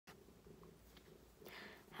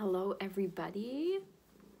Hello everybody.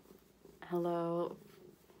 Hello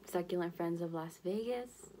succulent friends of Las Vegas.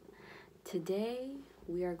 Today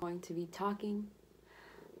we are going to be talking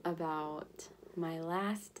about my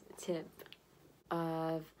last tip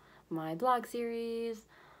of my blog series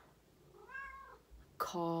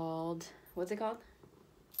called, what's it called?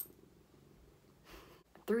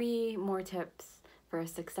 3 more tips for a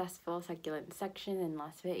successful succulent section in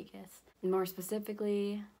Las Vegas. More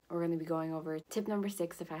specifically, we're going to be going over tip number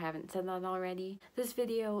 6 if I haven't said that already. This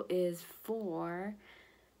video is for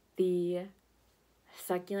the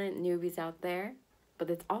succulent newbies out there, but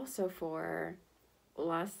it's also for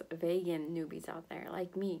Las Vegan newbies out there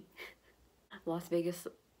like me. Las Vegas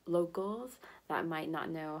locals that might not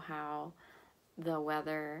know how the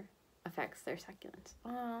weather affects their succulents.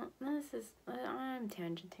 I'm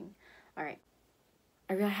tangenting. Alright.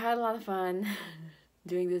 I had a lot of fun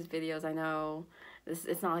doing these videos. I know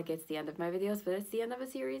it's not like it's the end of my videos, but it's the end of a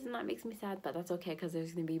series, and that makes me sad, but that's okay because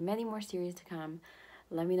there's going to be many more series to come.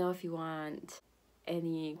 Let me know if you want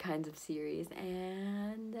any kinds of series,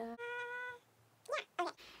 and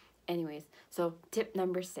anyways, so tip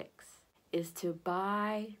number 6 is to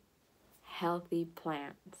buy healthy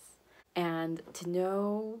plants and to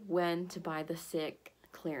know when to buy the sick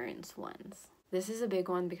clearance ones. This is a big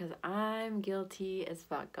one because I'm guilty as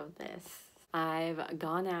fuck of this. I've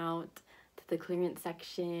gone out to the clearance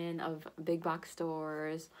section of big box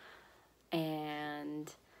stores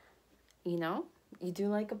and, you know, you do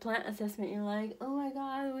like a plant assessment. You're like, oh my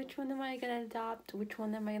god, which one am I gonna adopt? Which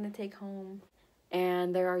one am I gonna take home?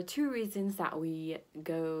 And there are 2 reasons that we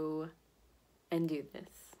go and do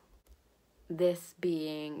this. This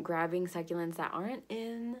being grabbing succulents that aren't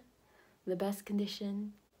in the best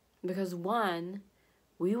condition. Because 1,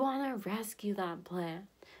 we want to rescue that plant.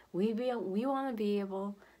 We want to be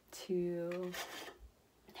able to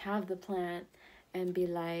have the plant and be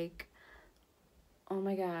like, oh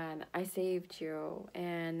my god, I saved you,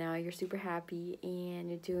 and now you're super happy and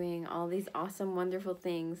you're doing all these awesome, wonderful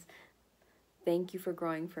things. Thank you for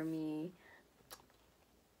growing for me.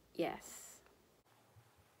 Yes.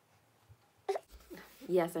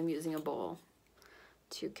 Yes, I'm using a bowl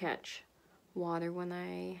to catch water when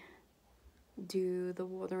I do the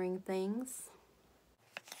watering things.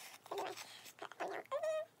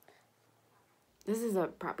 This is a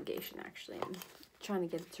propagation, actually. I'm trying to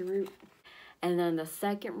get it to root. And then the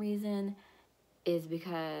second reason is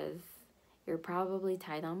because you're probably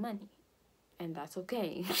tight on money. And that's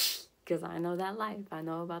okay, because I know that life. I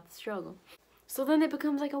know about the struggle. So then it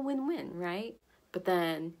becomes like a win-win, right? But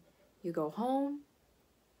then you go home,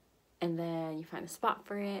 and then you find a spot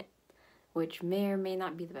for it, which may or may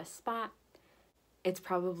not be the best spot. It's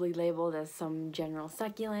probably labeled as some general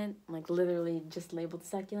succulent, like literally just labeled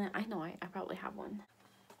succulent. I know, I probably have one.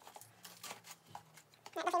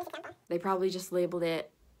 They probably just labeled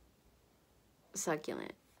it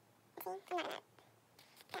succulent.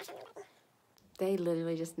 They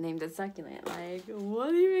literally just named it succulent. Like,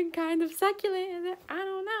 what even kind of succulent is it? I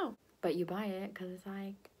don't know. But you buy it because it's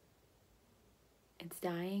like, it's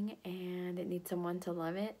dying and it needs someone to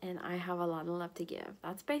love it, and I have a lot of love to give.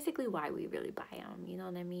 That's basically why we really buy them, you know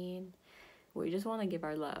what I mean? We just want to give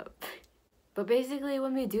our love. But basically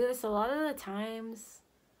when we do this, a lot of the times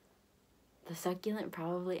the succulent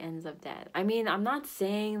probably ends up dead. I mean, I'm not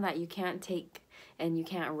saying that you can't take and you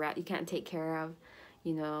can't take care of,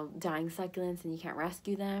 you know, dying succulents and you can't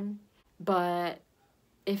rescue them. But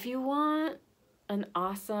if you want an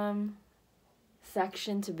awesome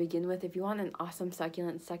section to begin with, if you want an awesome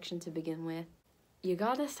succulent section to begin with, you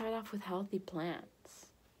gotta start off with healthy plants.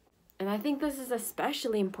 And I think this is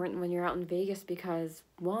especially important when you're out in Vegas because,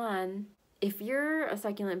 1, if you're a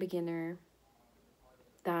succulent beginner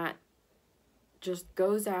that just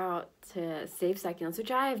goes out to save succulents, which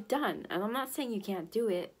I have done, and I'm not saying you can't do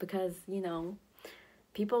it because, you know,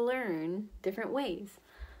 people learn different ways.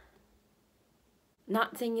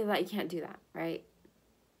 Not saying that you can't do that, right?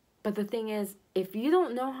 But the thing is, if you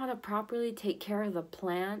don't know how to properly take care of the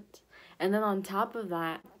plant, and then on top of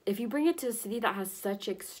that, if you bring it to a city that has such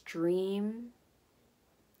extreme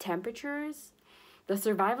temperatures, the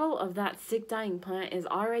survival of that sick dying plant is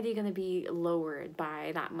already going to be lowered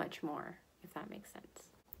by that much more, if that makes sense.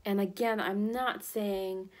 And again, I'm not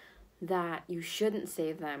saying that you shouldn't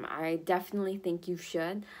save them. I definitely think you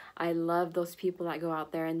should. I love those people that go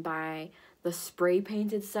out there and buy the spray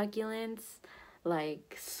painted succulents.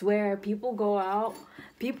 Like, swear, people go out,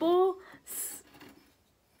 people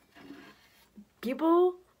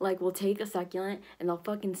like will take a succulent and they'll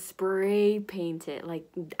fucking spray paint it. Like,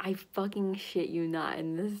 I fucking shit you not,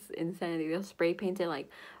 in this insanity, they'll spray paint it like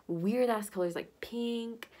weird ass colors like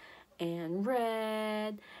pink and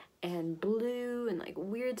red and blue and like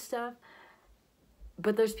weird stuff.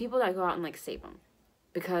 But there's people that go out and like save them,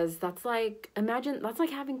 because that's like, imagine, that's like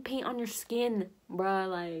having paint on your skin, bruh.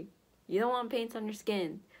 Like, you don't want paint on your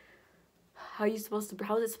skin. How is it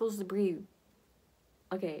supposed to breathe?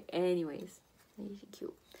 Okay, anyways,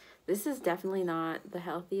 cute. This is definitely not the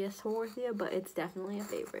healthiest Haworthia, but it's definitely a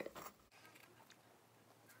favorite.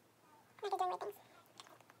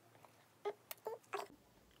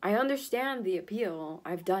 I understand the appeal.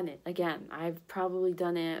 I've done it. Again, I've probably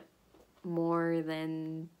done it more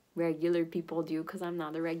than regular people do, because I'm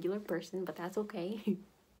not a regular person, but that's okay.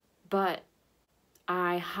 But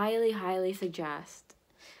I highly, highly suggest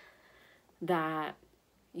that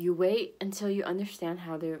you wait until you understand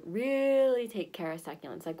how to really take care of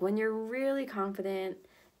succulents. Like when you're really confident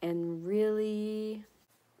and really,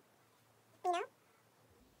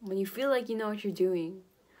 when you feel like you know what you're doing,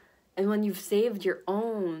 and when you've saved your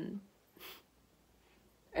own,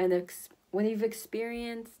 and when you've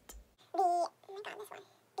experienced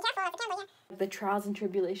the trials and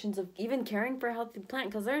tribulations of even caring for a healthy plant,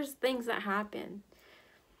 because there's things that happen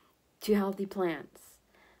to healthy plants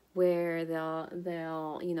where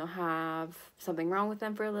they'll you know, have something wrong with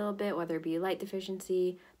them for a little bit, whether it be light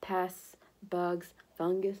deficiency, pests, bugs,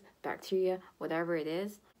 fungus, bacteria, whatever it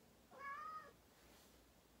is.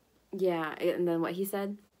 Yeah, and then what he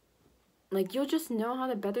said, like, you'll just know how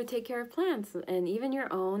to better take care of plants, and even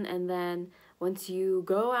your own. And then once you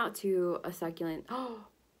go out to a succulent, oh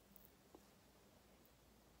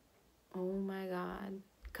my god,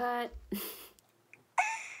 cut.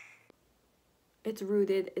 It's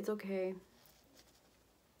rooted, it's okay,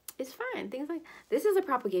 it's fine. Things like this is a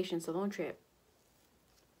propagation, so don't trip.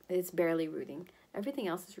 It's barely rooting, everything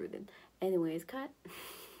else is rooted. Anyways, cut.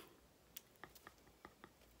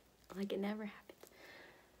 Like it never happened.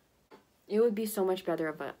 It would be so much better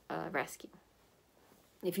of a rescue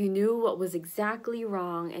if you knew what was exactly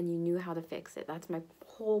wrong and you knew how to fix it. That's my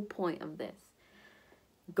whole point of this.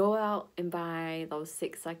 Go out and buy those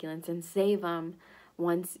 6 succulents and save them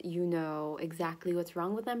once you know exactly what's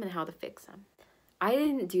wrong with them and how to fix them. I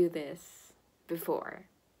didn't do this before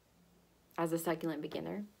as a succulent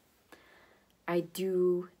beginner. I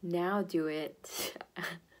do now do it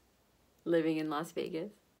living in Las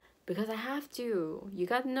Vegas, because I have to. You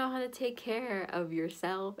got to know how to take care of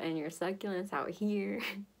yourself and your succulents out here.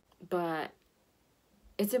 But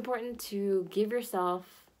it's important to give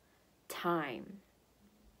yourself time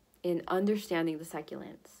in understanding the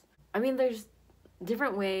succulents. I mean, there's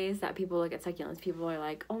different ways that people look at succulents. People are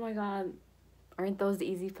like, oh my god, aren't those the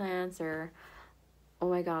easy plants? Or, oh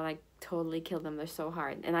my god, I totally killed them, they're so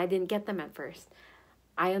hard. And I didn't get them at first.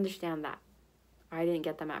 I understand that. I didn't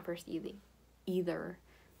get them at first either.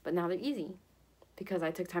 But now they're easy, because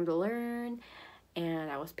I took time to learn,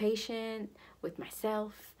 and I was patient with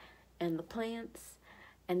myself and the plants.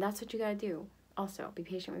 And that's what you gotta do. Also, be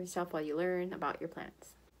patient with yourself while you learn about your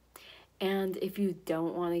plants. And if you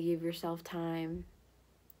don't want to give yourself time,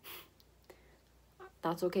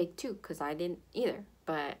 that's okay too, because I didn't either.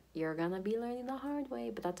 But you're gonna be learning the hard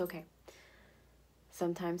way, but that's okay.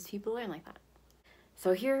 Sometimes people learn like that.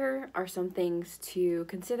 So here are some things to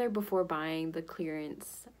consider before buying the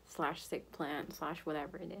clearance / sick plant /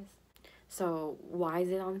 whatever it is. So why is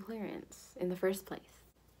it on clearance in the first place?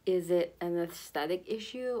 Is it an aesthetic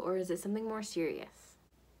issue, or is it something more serious?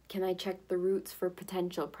 Can I check the roots for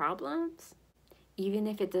potential problems? Even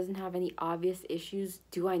if it doesn't have any obvious issues,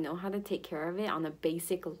 do I know how to take care of it on a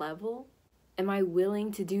basic level? Am I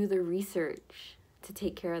willing to do the research to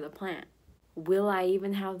take care of the plant? Will I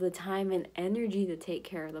even have the time and energy to take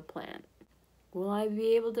care of the plant? Will I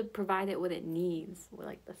be able to provide it what it needs? With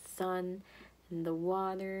like the sun and the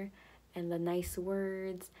water and the nice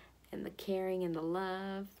words and the caring and the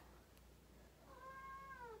love.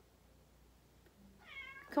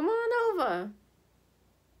 Come on over.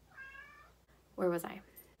 Where was I?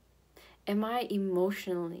 Am I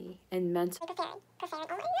emotionally and mentally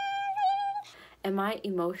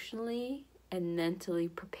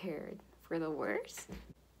prepared for the worst?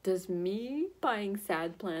 Does me buying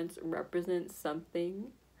sad plants represent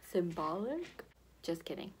something symbolic? Just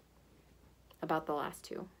kidding. About the last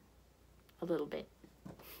 2. A little bit.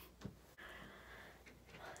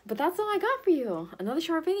 But that's all I got for you. Another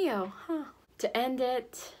short video, huh? To end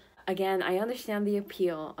it, again, I understand the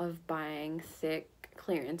appeal of buying sick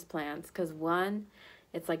clearance plants, because one,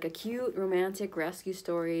 it's like a cute romantic rescue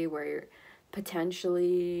story where you're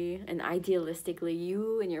potentially and idealistically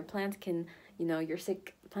you and your plants can, you know, your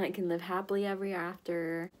sick plant can live happily ever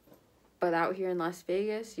after. But out here in Las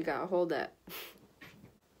Vegas, you gotta hold up.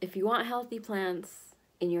 If you want healthy plants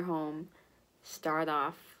in your home, start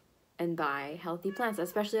off and buy healthy plants,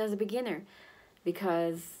 especially as a beginner,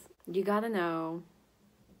 because you gotta know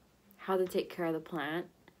how to take care of the plant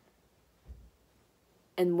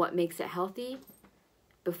and what makes it healthy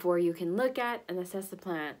before you can look at and assess the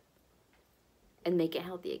plant and make it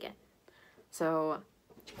healthy again. So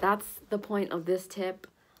that's the point of this tip.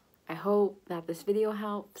 I hope that this video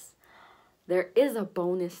helps. There is a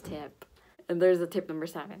bonus tip, and there's a tip number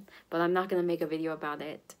 7, but I'm not gonna make a video about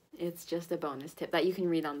it. It's just a bonus tip that you can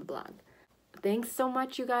read on the blog. Thanks so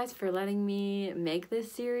much, you guys, for letting me make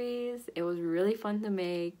this series. It was really fun to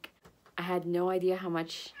make. I had no idea how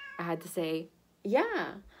much I had to say. Yeah,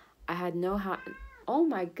 oh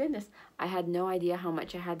my goodness. I had no idea how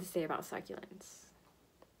much I had to say about succulents.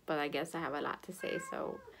 But I guess I have a lot to say,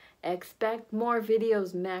 so expect more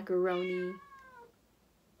videos, macaroni.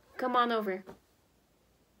 Come on over.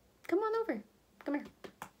 Come on over. Come here.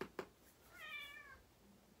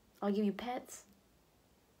 I'll give you pets.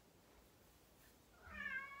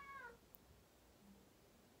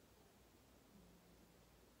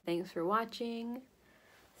 Thanks for watching,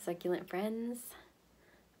 succulent friends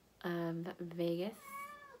of Vegas.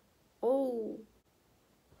 Oh.